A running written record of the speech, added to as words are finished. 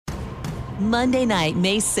Monday night,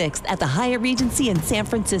 May 6th at the Hyatt Regency in San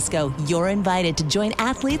Francisco. You're invited to join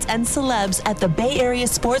athletes and celebs at the Bay Area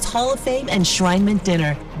Sports Hall of Fame Enshrinement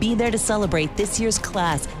Dinner. Be there to celebrate this year's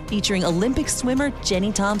class, featuring Olympic swimmer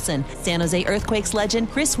Jenny Thompson, San Jose Earthquakes legend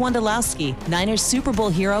Chris Wondolowski, Niners Super Bowl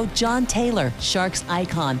hero John Taylor, Sharks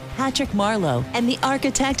icon Patrick Marleau, and the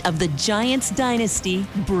architect of the Giants dynasty,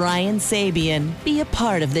 Brian Sabian. Be a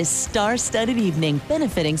part of this star-studded evening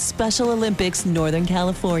benefiting Special Olympics Northern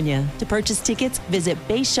California. To purchase tickets, visit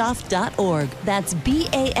bashoff.org. That's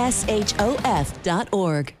BASHOF.org.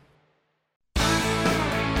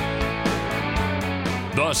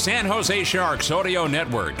 The San Jose Sharks Audio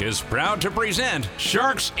Network is proud to present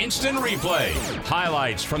Sharks Instant Replay.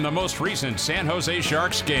 Highlights from the most recent San Jose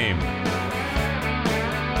Sharks game.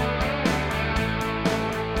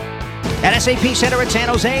 At SAP Center at San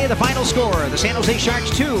Jose, the final score, the San Jose Sharks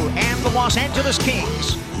 2 and the Los Angeles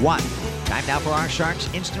Kings 1. Time now for our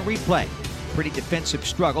Sharks Instant Replay. Pretty defensive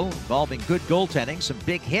struggle involving good goaltending, some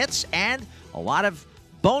big hits, and a lot of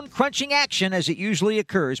bone-crunching action as it usually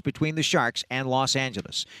occurs between the Sharks and Los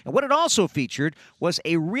Angeles. And what it also featured was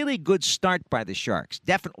a really good start by the Sharks,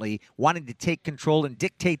 definitely wanting to take control and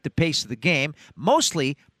dictate the pace of the game,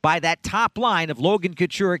 mostly by that top line of Logan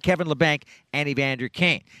Couture, Kevin Labanc, and Evander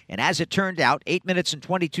Kane. And as it turned out, 8 minutes and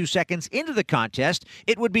 22 seconds into the contest,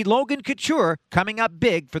 it would be Logan Couture coming up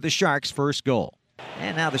big for the Sharks' first goal.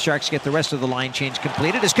 And now the Sharks get the rest of the line change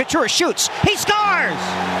completed as Couture shoots. He scores!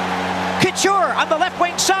 Couture on the left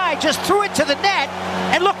wing side just threw it to the net,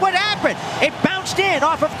 and look what happened. It bounced in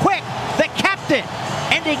off of Quick, the captain,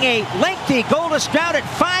 ending a lengthy goalless drought at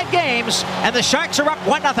 5 games, and the Sharks are up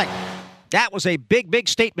 1-0. That was a big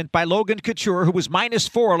statement by Logan Couture, who was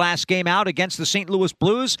 -4 last game out against the St. Louis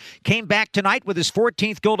Blues. Came back tonight with his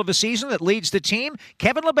 14th goal of the season that leads the team.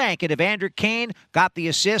 Kevin Labanc and Evander Kane got the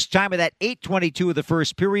assist. Time of that 8:22 of the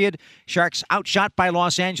first period. Sharks outshot by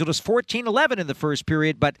Los Angeles 14-11 in the first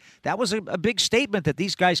period, but that was a big statement that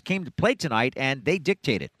these guys came to play tonight, and they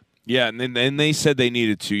dictated. Yeah, and they said they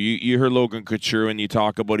needed to. You heard Logan Couture, and you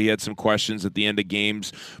talk about he had some questions at the end of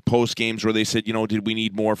games, post games, where they said, did we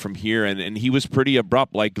need more from here? And he was pretty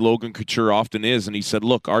abrupt, like Logan Couture often is, and he said,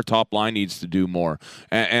 look, our top line needs to do more.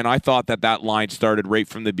 And I thought that line started right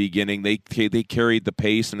from the beginning. They carried the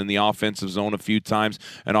pace and in the offensive zone a few times,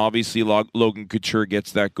 and obviously Logan Couture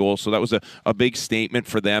gets that goal. So that was a big statement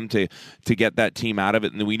for them to get that team out of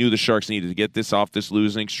it. And we knew the Sharks needed to get this off this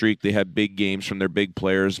losing streak. They had big games from their big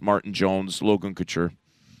players, Martin Jones, Logan Couture.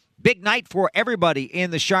 Big night for everybody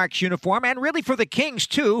in the Sharks uniform, and really for the Kings,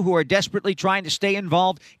 too, who are desperately trying to stay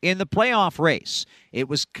involved in the playoff race. It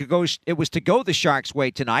was to go the Sharks'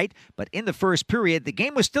 way tonight, but in the first period, the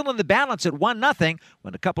game was still in the balance at 1-0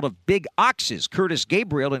 when a couple of big oxes, Curtis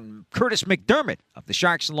Gabriel and Curtis McDermott of the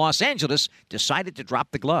Sharks in Los Angeles, decided to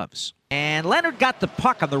drop the gloves. And Leonard got the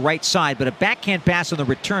puck on the right side, but a backhand pass on the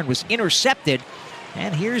return was intercepted.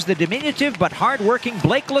 And here's the diminutive but hard-working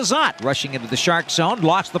Blake Lizotte rushing into the Shark zone.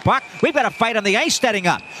 Lost the puck. We've got a fight on the ice setting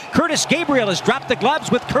up. Curtis Gabriel has dropped the gloves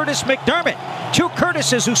with Curtis McDermott. Two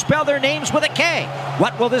Curtises who spell their names with a K.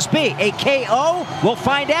 What will this be? A KO? We'll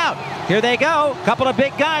find out. Here they go. Couple of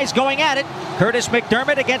big guys going at it. Curtis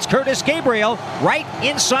McDermott against Curtis Gabriel right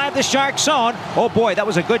inside the Shark zone. Oh boy, that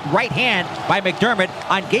was a good right hand by McDermott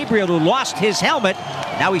on Gabriel, who lost his helmet.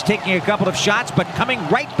 Now he's taking a couple of shots, but coming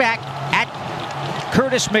right back at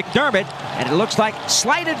Curtis McDermott, and it looks like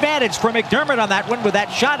slight advantage for McDermott on that one with that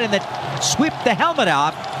shot in that swept the helmet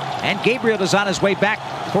off. And Gabriel is on his way back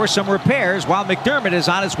for some repairs while McDermott is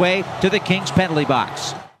on his way to the Kings penalty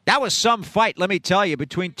box. That was some fight, let me tell you,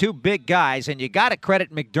 between two big guys, and you got to credit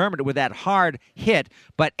McDermott with that hard hit,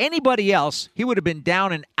 but anybody else, he would have been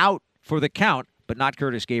down and out for the count, but not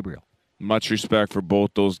Curtis Gabriel. Much respect for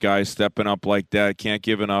both those guys stepping up like that. Can't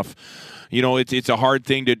give enough. It's a hard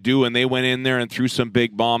thing to do, and they went in there and threw some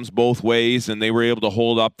big bombs both ways, and they were able to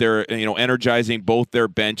hold up their, energizing both their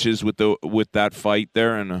benches with that fight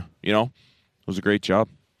there, and it was a great job.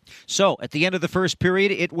 So, at the end of the first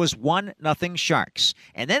period, it was 1-0 Sharks.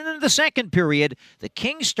 And then in the second period, the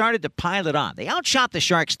Kings started to pile it on. They outshot the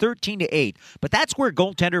Sharks 13-8, but that's where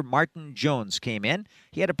goaltender Martin Jones came in.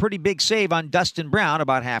 He had a pretty big save on Dustin Brown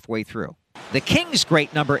about halfway through. The Kings'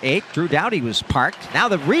 great number 8, Drew Doughty, was parked. Now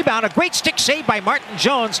the rebound, a great stick save by Martin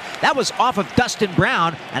Jones. That was off of Dustin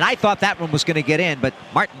Brown, and I thought that one was going to get in, but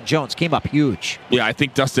Martin Jones came up huge. Yeah, I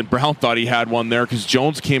think Dustin Brown thought he had one there because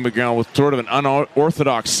Jones came around with sort of an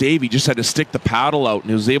unorthodox save. He just had to stick the paddle out, and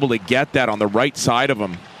he was able to get that on the right side of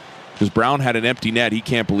him. because Brown had an empty net. He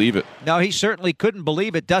can't believe it. No, he certainly couldn't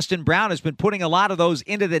believe it. Dustin Brown has been putting a lot of those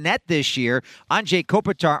into the net this year. Anze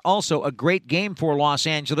Kopitar also a great game for Los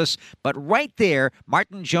Angeles. But right there,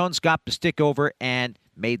 Martin Jones got the stick over and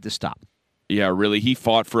made the stop. Yeah, really. He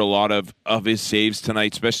fought for a lot of his saves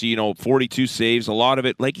tonight, especially, 42 saves. A lot of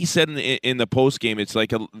it, like he said in the postgame, it's like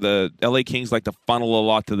the LA Kings like to funnel a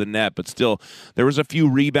lot to the net, but still, there was a few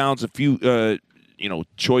rebounds, a few,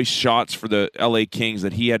 choice shots for the LA Kings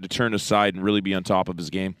that he had to turn aside and really be on top of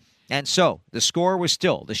his game. And so, the score was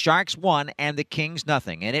still the Sharks 1 and the Kings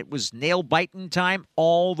nothing, and it was nail-biting time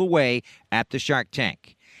all the way at the Shark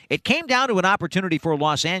Tank. It came down to an opportunity for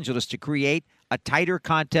Los Angeles to create a tighter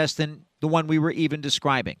contest than the one we were even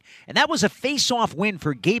describing. And that was a face-off win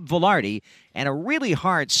for Gabe Vilardi and a really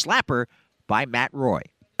hard slapper by Matt Roy.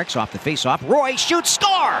 Off the face-off, Roy shoots,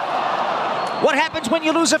 score! What happens when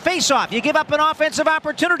you lose a face-off? You give up an offensive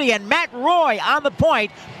opportunity, and Matt Roy on the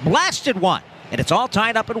point blasted one. And it's all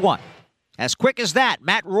tied up at 1. As quick as that,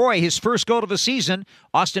 Matt Roy, his first goal of the season,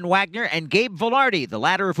 Austin Wagner and Gabe Vilardi, the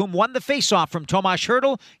latter of whom won the faceoff from Tomas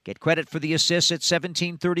Hertl, get credit for the assist at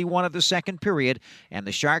 17:31 of the second period, and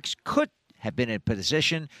the Sharks could have been in a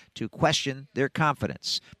position to question their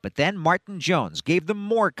confidence. But then Martin Jones gave them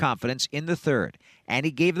more confidence in the third, and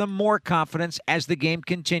he gave them more confidence as the game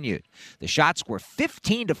continued. The shots were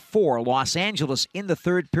 15-4 Los Angeles in the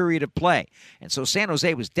third period of play, and so San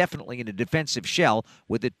Jose was definitely in a defensive shell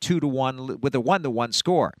with a 1-1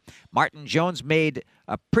 score. Martin Jones made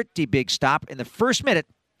a pretty big stop in the first minute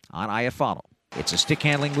on Iafallo. It's a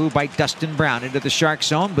stick-handling move by Dustin Brown into the Shark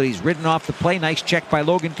zone, but he's ridden off the play. Nice check by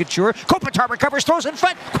Logan Couture. Kopitar recovers, throws in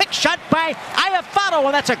front. Quick shot by Iafallo,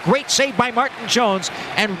 and that's a great save by Martin Jones.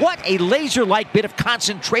 And what a laser-like bit of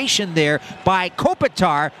concentration there by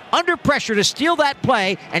Kopitar under pressure to steal that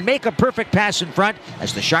play and make a perfect pass in front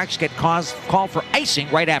as the Sharks get called for icing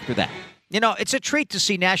right after that. It's a treat to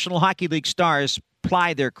see National Hockey League stars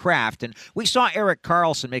ply their craft. And we saw Erik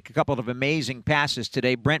Karlsson make a couple of amazing passes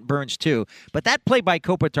today, Brent Burns too. But that play by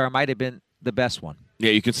Kopitar might have been the best one.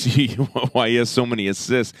 Yeah, you can see why he has so many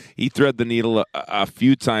assists. He threaded the needle a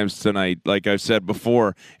few times tonight, like I've said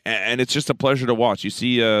before, and it's just a pleasure to watch. You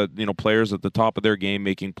see, players at the top of their game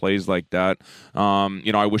making plays like that.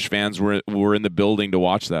 I wish fans were in the building to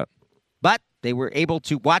watch that. But they were able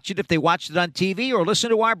to watch it if they watched it on TV or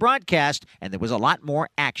listen to our broadcast, and there was a lot more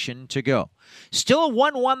action to go. Still a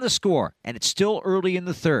 1-1 the score, and it's still early in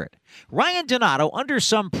the third. Ryan Donato, under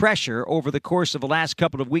some pressure over the course of the last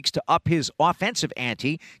couple of weeks to up his offensive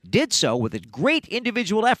ante, did so with a great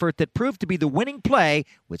individual effort that proved to be the winning play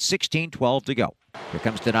with 16:12 to go. Here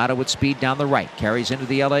comes Donato with speed down the right, carries into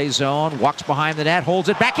the LA zone, walks behind the net, holds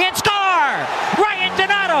it back in, score! Ryan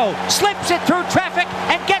Donato slips it through traffic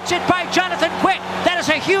and gets it by Jonathan Quick. That is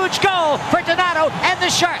a huge goal for Donato and the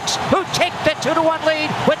Sharks, who take the 2-1 lead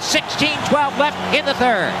with 16:12 left in the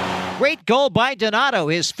third. Great goal by Donato,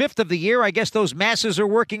 his 5th of the year. I guess those masses are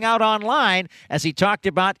working out online, as he talked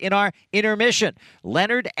about in our intermission.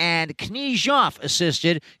 Leonard and Knyzhov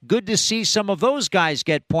assisted. Good to see some of those guys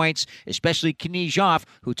get points, especially Knyzhov,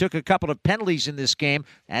 who took a couple of penalties in this game.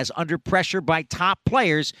 As under pressure by top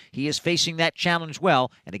players, he is facing that challenge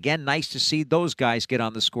well. And again, nice to see those guys get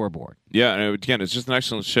on the scoreboard. Yeah, and again, it's just an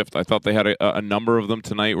excellent shift. I thought they had a number of them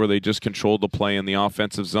tonight where they just controlled the play in the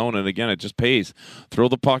offensive zone. And again, it just pays. Throw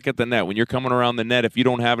the puck at the net. When you're coming around the net, if you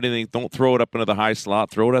don't have anything, don't throw it up into the high slot.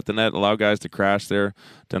 Throw it at the net. Allow guys to crash there.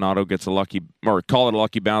 Donato gets a lucky, or call it a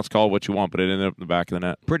lucky bounce, call it what you want, but it ended up in the back of the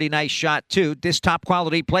net. Pretty nice shot, too. This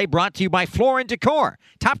top-quality play brought to you by Floor & Decor.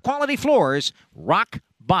 Top-quality floors,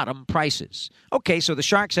 rock-bottom prices. Okay, so the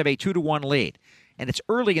Sharks have a 2-1 lead, and it's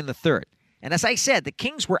early in the third. And as I said, the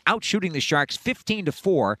Kings were outshooting the Sharks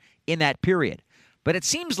 15-4 in that period. But it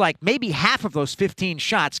seems like maybe half of those 15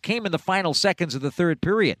 shots came in the final seconds of the third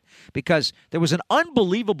period, because there was an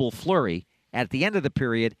unbelievable flurry at the end of the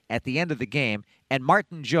period, at the end of the game, and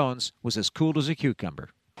Martin Jones was as cool as a cucumber.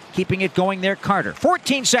 Keeping it going there, Carter.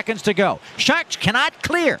 14 seconds to go. Sharks cannot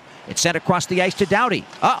clear. It's sent across the ice to Doughty.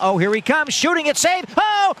 Uh-oh, here he comes, shooting it, save.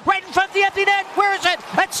 Oh, right in front of the empty net. Where is it?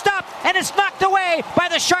 It's stopped, and it's knocked away by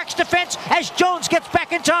the Sharks defense as Jones gets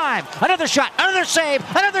back in time. Another shot, another save,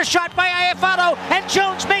 another shot by Iafallo, and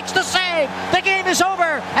Jones makes the save. The game is over,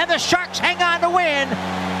 and the Sharks hang on to win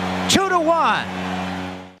 2-1.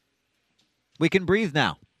 We can breathe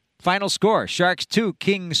now. Final score, Sharks 2,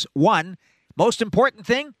 Kings 1. Most important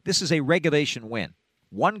thing, this is a regulation win.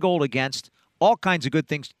 1 goal against, all kinds of good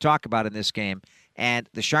things to talk about in this game, and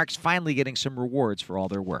the Sharks finally getting some rewards for all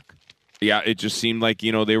their work. Yeah, it just seemed like,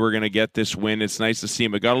 they were going to get this win. It's nice to see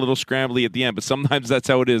them. It got a little scrambly at the end, but sometimes that's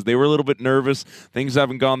how it is. They were a little bit nervous. Things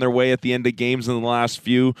haven't gone their way at the end of games in the last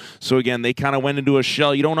few. So, again, they kind of went into a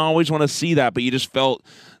shell. You don't always want to see that, but you just felt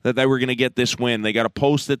that they were going to get this win. They got a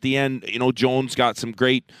post at the end. Jones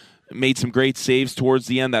made some great saves towards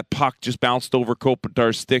the end. That puck just bounced over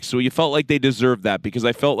Kopitar's stick. So you felt like they deserved that, because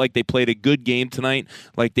I felt like they played a good game tonight,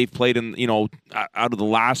 like they've played in, out of the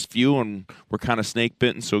last few, and we're kind of snake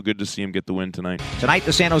bitten. So good to see them get the win tonight. Tonight,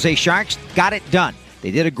 the San Jose Sharks got it done.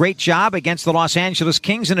 They did a great job against the Los Angeles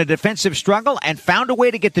Kings in a defensive struggle and found a way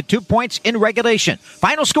to get the 2 points in regulation.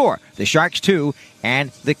 Final score, the Sharks 2 and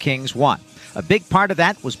the Kings 1. A big part of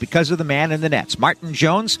that was because of the man in the nets. Martin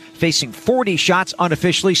Jones facing 40 shots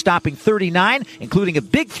unofficially, stopping 39, including a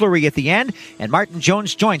big flurry at the end. And Martin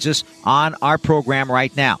Jones joins us on our program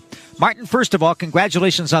right now. Martin, first of all,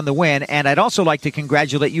 congratulations on the win. And I'd also like to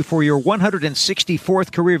congratulate you for your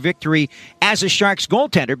 164th career victory as a Sharks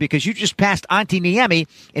goaltender, because you just passed Antti Niemi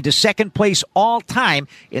into second place all time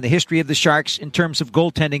in the history of the Sharks in terms of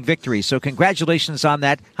goaltending victories. So congratulations on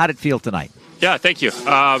that. How did it feel tonight? Yeah, thank you.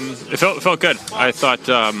 It felt good. I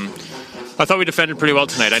thought we defended pretty well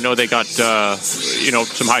tonight. I know they got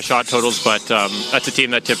some high shot totals, but that's a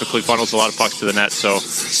team that typically funnels a lot of pucks to the net. So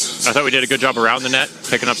I thought we did a good job around the net,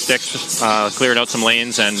 picking up sticks, clearing out some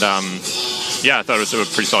lanes, and I thought it was a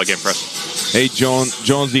pretty solid game for us. Hey,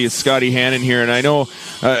 Jonesy, it's Scotty Hannon here, and I know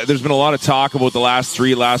there's been a lot of talk about the last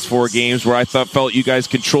 4 games where I felt you guys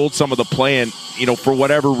controlled some of the play, and for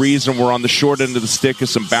whatever reason, we're on the short end of the stick of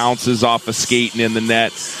some bounces off of skating in the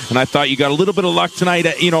net. And I thought you got a little bit of luck tonight,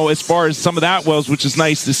 as far as some of that was, which is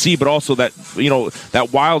nice to see, but also that,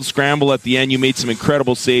 that wild scramble at the end. You made some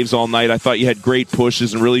incredible saves all night. I thought you had great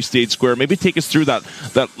pushes and really stayed square. Maybe take us through that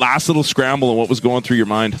last little scramble and what was going through your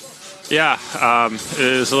mind. Yeah,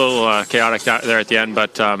 it was a little chaotic there at the end,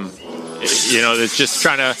 but, it's just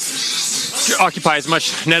trying to occupy as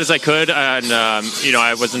much net as I could, and I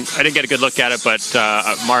didn't get a good look at it, but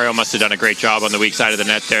Mario must have done a great job on the weak side of the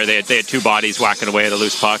net there. They had 2 bodies whacking away at a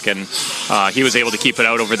loose puck, and he was able to keep it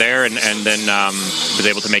out over there, and then was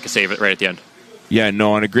able to make a save right at the end. Yeah,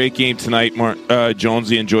 no, and a great game tonight,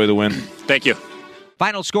 Jonesy. Enjoy the win. Thank you.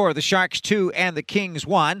 Final score, the Sharks 2 and the Kings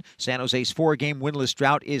 1. San Jose's 4-game winless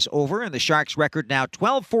drought is over, and the Sharks' record now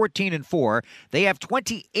 12-14-4. They have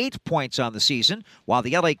 28 points on the season, while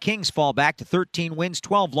the LA Kings fall back to 13 wins,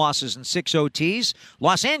 12 losses, and 6 OTs.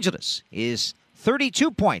 Los Angeles is 32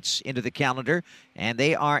 points into the calendar, and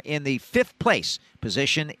they are in the 5th place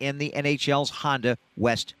position in the NHL's Honda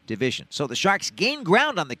West Division. So the Sharks gain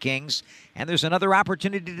ground on the Kings, and there's another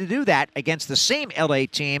opportunity to do that against the same LA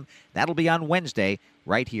team. That'll be on Wednesday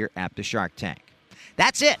right here at the Shark Tank.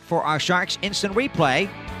 That's it for our Sharks Instant Replay.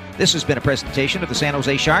 This has been a presentation of the San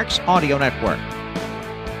Jose Sharks Audio Network.